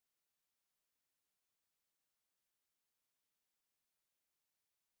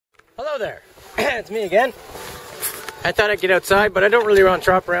Hello there, it's me again. I thought I'd get outside, but I don't really want to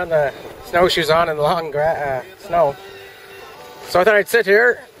trot around the snowshoes on in the long snow. So I thought I'd sit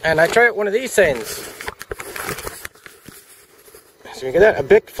here and I'd try out one of these things. So you get that, a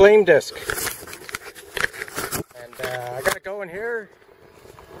BIC Flame Disk. And I got it going here.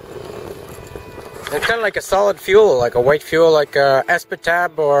 It's kind of like a solid fuel, like a white fuel, like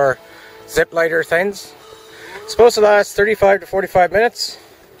Espetab or Zip Lighter things. It's supposed to last 35 to 45 minutes.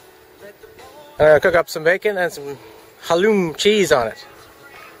 Cook up some bacon and some halloum cheese on it.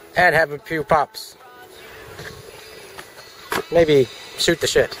 And have a few pops. Maybe shoot the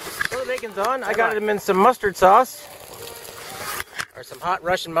shit. So the bacon's on. I got them in some mustard sauce. Or some hot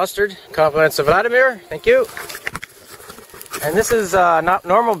Russian mustard. Compliments of Vladimir. Thank you. And this is not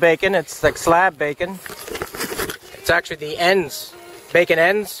normal bacon. It's like slab bacon. It's actually the ends. Bacon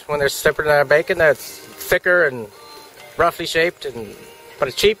ends. When they're separate bacon, that's thicker and roughly shaped. But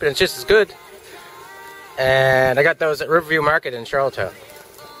it's cheap and it's just as good. And I got those at Riverview Market in Charlottetown.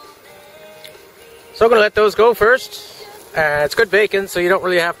 So I'm going to let those go first. It's good bacon, so you don't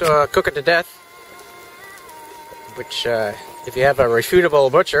really have to cook it to death. Which, if you have a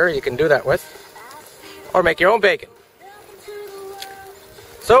refutable butcher, you can do that with. Or make your own bacon.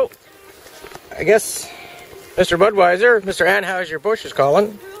 So, I guess Mr. Budweiser, Mr. Anheuser-Busch is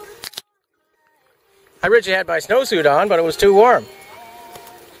calling. I originally had my snowsuit on, but it was too warm.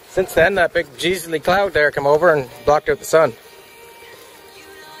 Since then, that big Jeezy cloud there come over and blocked out the sun.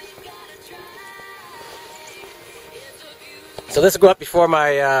 So this will go up before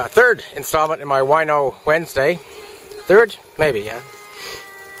my third installment in my Wino Wednesday. Third? Maybe, yeah.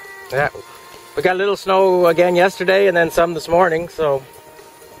 Yeah. We got a little snow again yesterday and then some this morning, so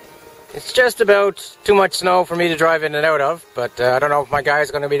it's just about too much snow for me to drive in and out of, but I don't know if my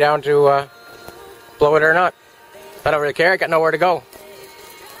guy's going to be down to blow it or not. I don't really care, I got nowhere to go.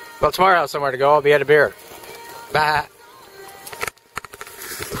 Well, tomorrow I have somewhere to go, I'll be at a beer. Bah.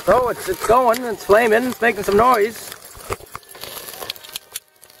 So it's going, it's flaming, it's making some noise.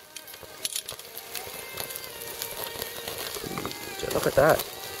 Look at that.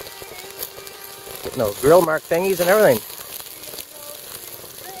 Getting those grill mark thingies and everything.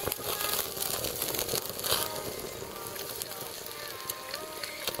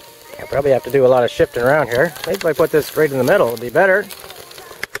 I'll probably have to do a lot of shifting around here. Maybe if I put this right in the middle, it'll be better.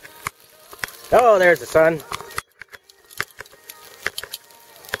 Oh, there's the sun.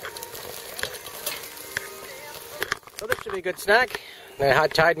 So this should be a good snack. They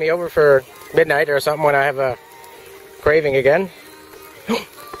hot tied me over for midnight or something when I have a craving again.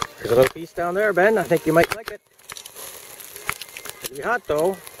 There's a little piece down there, Ben. I think you might like it. It'll be hot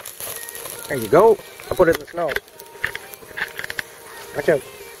though. There you go. I'll put it in the snow. Watch out.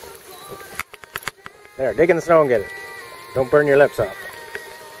 There, dig in the snow and get it. Don't burn your lips off.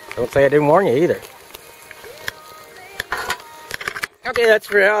 Don't say I didn't warn you either. Okay, that's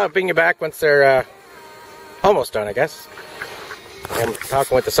for now. I'll bring you back once they're almost done, I guess. I'm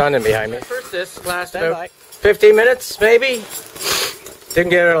talking with the sun in behind me. First, this last about 15 minutes, maybe.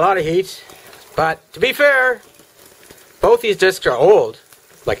 Didn't get a lot of heat. But to be fair, both these discs are old.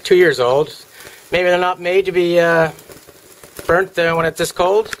 Like 2 years old. Maybe they're not made to be burnt when it's this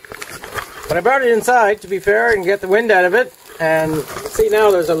cold. But I brought it inside, to be fair, and get the wind out of it. And see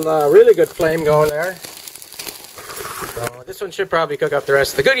now there's a really good flame going there. So this one should probably cook up the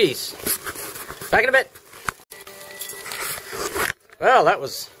rest of the goodies. Back in a bit. Well, that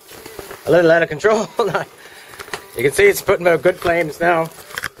was a little out of control. You can see it's putting out good flames now.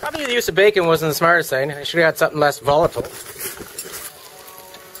 Probably the use of bacon wasn't the smartest thing. I should have had something less volatile.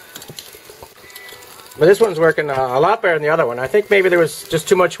 But this one's working a lot better than the other one. I think maybe there was just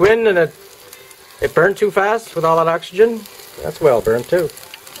too much wind and it burned too fast with all that oxygen. That's well burned too.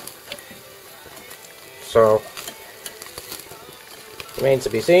 So, remains to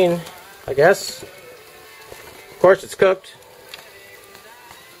be seen, I guess. Of course it's cooked.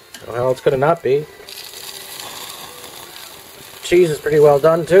 How else could it not be? Cheese is pretty well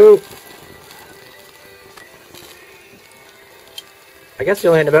done too. I guess the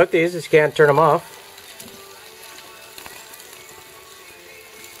only thing about these is you can't turn them off.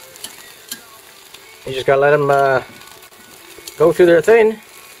 You just gotta let them go through their thing.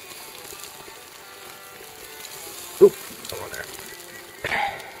 Oop, come on there.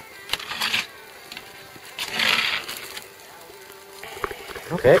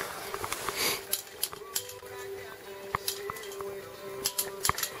 Okay.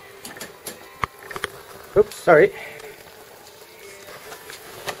 Oops, sorry.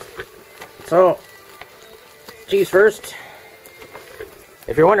 So, cheese first.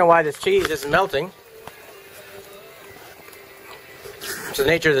 If you're wondering why this cheese isn't melting, It's the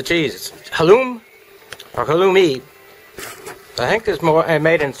nature of the cheese. It's halloum, or halloumi. I think it's more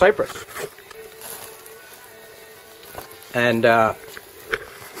made in Cyprus. And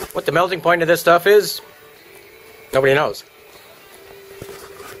what the melting point of this stuff is, nobody knows.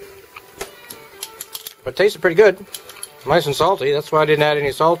 But it tasted pretty good. Nice and salty. That's why I didn't add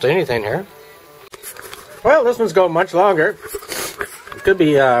any salt to anything here. Well, this one's going much longer. It could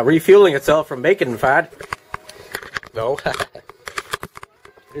be refueling itself from bacon fat. Though.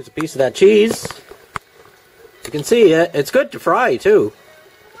 Here's a piece of that cheese. You can see it. It's good to fry too.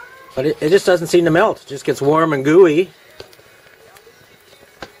 But it just doesn't seem to melt. It just gets warm and gooey.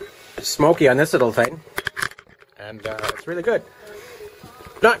 It's smoky on this little thing. And it's really good.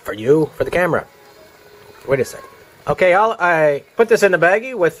 Not for you, for the camera. Wait a sec. Okay, I put this in the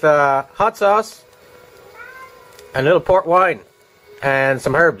baggie with hot sauce and a little port wine and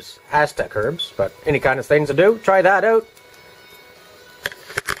some herbs, Aztec herbs, but any kind of things to do. Try that out.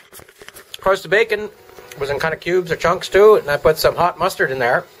 Of course, the bacon was in kind of cubes or chunks too, and I put some hot mustard in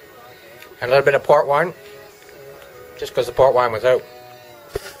there and a little bit of port wine, just because the port wine was out.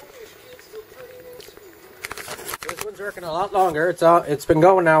 This one's working a lot longer. It's been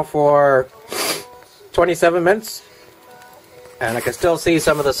going now for 27 minutes. And I can still see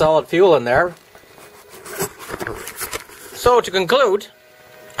some of the solid fuel in there. So to conclude,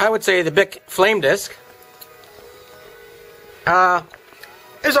 I would say the BIC Flame Disk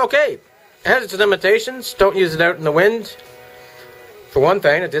is okay. It has its limitations. Don't use it out in the wind. For one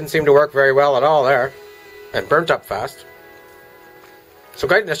thing, it didn't seem to work very well at all there. And burnt up fast. So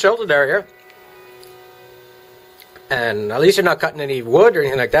get in a sheltered area. And at least you're not cutting any wood or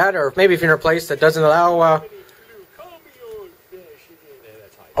anything like that. Or maybe if you're in a place that doesn't allow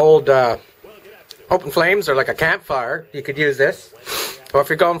old open flames or like a campfire, you could use this. Or if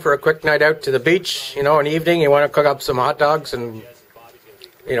you're going for a quick night out to the beach, you know, an evening, you want to cook up some hot dogs and,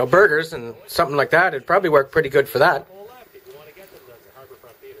 you know, burgers and something like that, it'd probably work pretty good for that.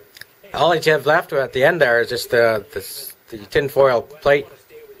 All you have left at the end there is just the tin foil plate.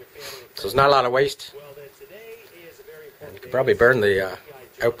 So there's not a lot of waste. And you could probably burn the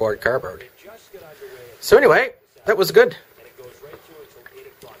outboard cardboard. So anyway, that was good.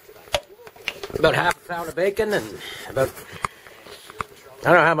 About half a pound of bacon and about, I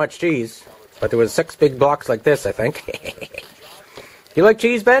don't know how much cheese, but there was 6 big blocks like this, I think. You like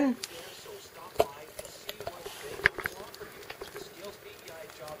cheese, Ben?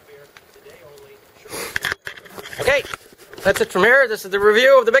 Okay, that's it from here. This is the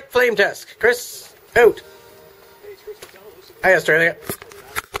review of the BIC Flame Disk. Chris, out. Hi, Australia.